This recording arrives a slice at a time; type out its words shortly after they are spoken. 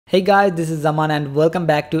Hey guys, this is Zaman and welcome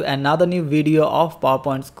back to another new video of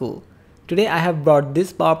PowerPoint School. Today I have brought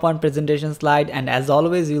this PowerPoint presentation slide, and as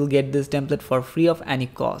always you will get this template for free of any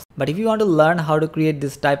cost. But if you want to learn how to create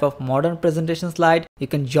this type of modern presentation slide, you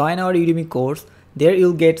can join our Udemy course. There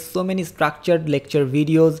you'll get so many structured lecture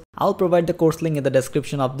videos. I'll provide the course link in the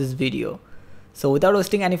description of this video. So without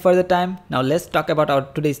wasting any further time, now let's talk about our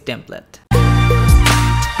today's template.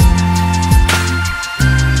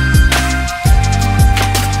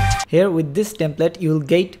 Here with this template, you will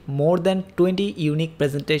get more than 20 unique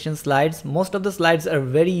presentation slides. Most of the slides are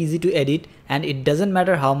very easy to edit and it doesn't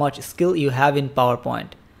matter how much skill you have in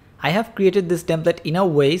PowerPoint. I have created this template in a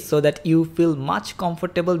way so that you feel much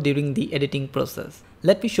comfortable during the editing process.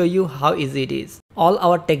 Let me show you how easy it is. All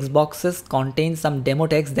our text boxes contain some demo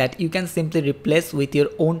text that you can simply replace with your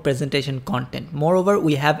own presentation content. Moreover,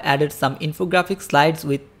 we have added some infographic slides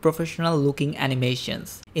with professional looking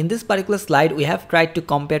animations. In this particular slide, we have tried to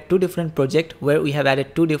compare two different projects where we have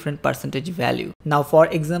added two different percentage value. Now, for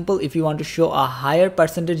example, if you want to show a higher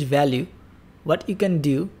percentage value, what you can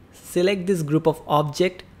do, select this group of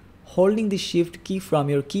object, holding the shift key from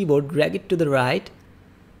your keyboard, drag it to the right,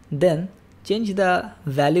 then change the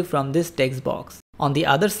value from this text box. On the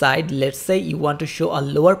other side, let's say you want to show a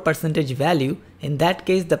lower percentage value. In that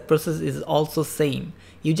case, the process is also same.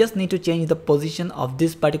 You just need to change the position of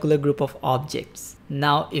this particular group of objects.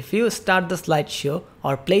 Now, if you start the slideshow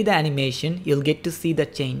or play the animation, you'll get to see the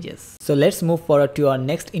changes. So let's move forward to our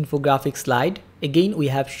next infographic slide. Again, we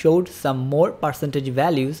have showed some more percentage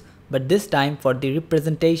values, but this time for the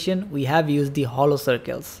representation, we have used the hollow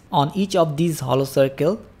circles. On each of these hollow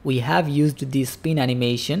circles, we have used the spin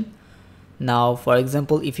animation. Now, for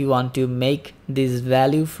example, if you want to make this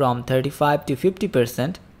value from 35 to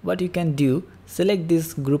 50%, what you can do, select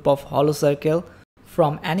this group of hollow circle.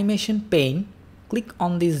 From animation pane, click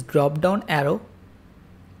on this drop down arrow,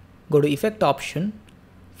 go to effect option.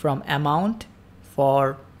 From amount,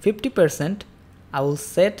 for 50%, I will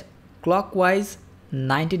set clockwise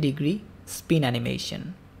 90-degree spin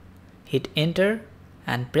animation. Hit enter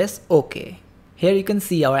and press OK. Here you can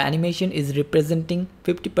see our animation is representing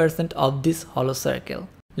 50% of this hollow circle.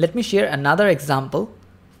 Let me share another example.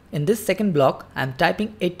 In this second block, I am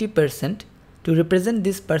typing 80%. To represent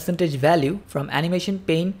this percentage value, from animation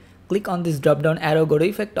pane, click on this drop down arrow, go to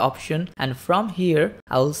effect option, and from here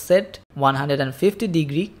I will set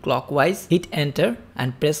 150-degree clockwise, hit enter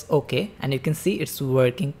and press OK, and you can see it's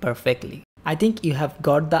working perfectly. I think you have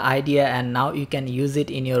got the idea and now you can use it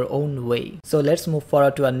in your own way. So let's move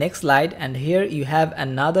forward to our next slide, and here you have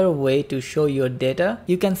another way to show your data.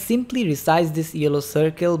 You can simply resize this yellow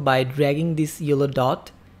circle by dragging this yellow dot.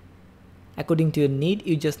 According to your need,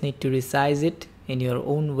 you just need to resize it in your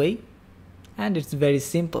own way, and it's very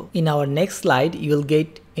simple. In our next slide, you will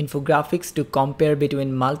get infographics to compare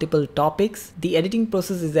between multiple topics. The editing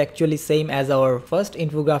process is actually same as our first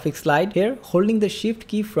infographic slide. Here, holding the shift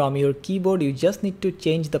key from your keyboard, you just need to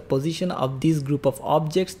change the position of this group of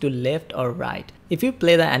objects to left or right. If you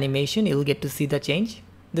play the animation, you'll get to see the change.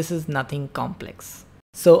 This is nothing complex.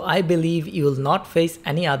 So I believe you will not face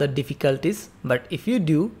any other difficulties, but if you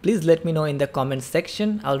do, please let me know in the comment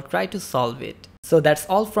section. I'll try to solve it. So that's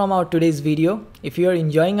all from our today's video. If you are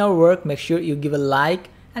enjoying our work, make sure you give a like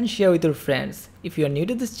and share with your friends. If you are new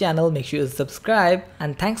to this channel, make sure you subscribe,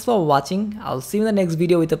 and thanks for watching. I'll see you in the next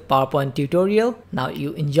video with a PowerPoint tutorial. Now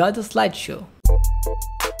you enjoy the slideshow.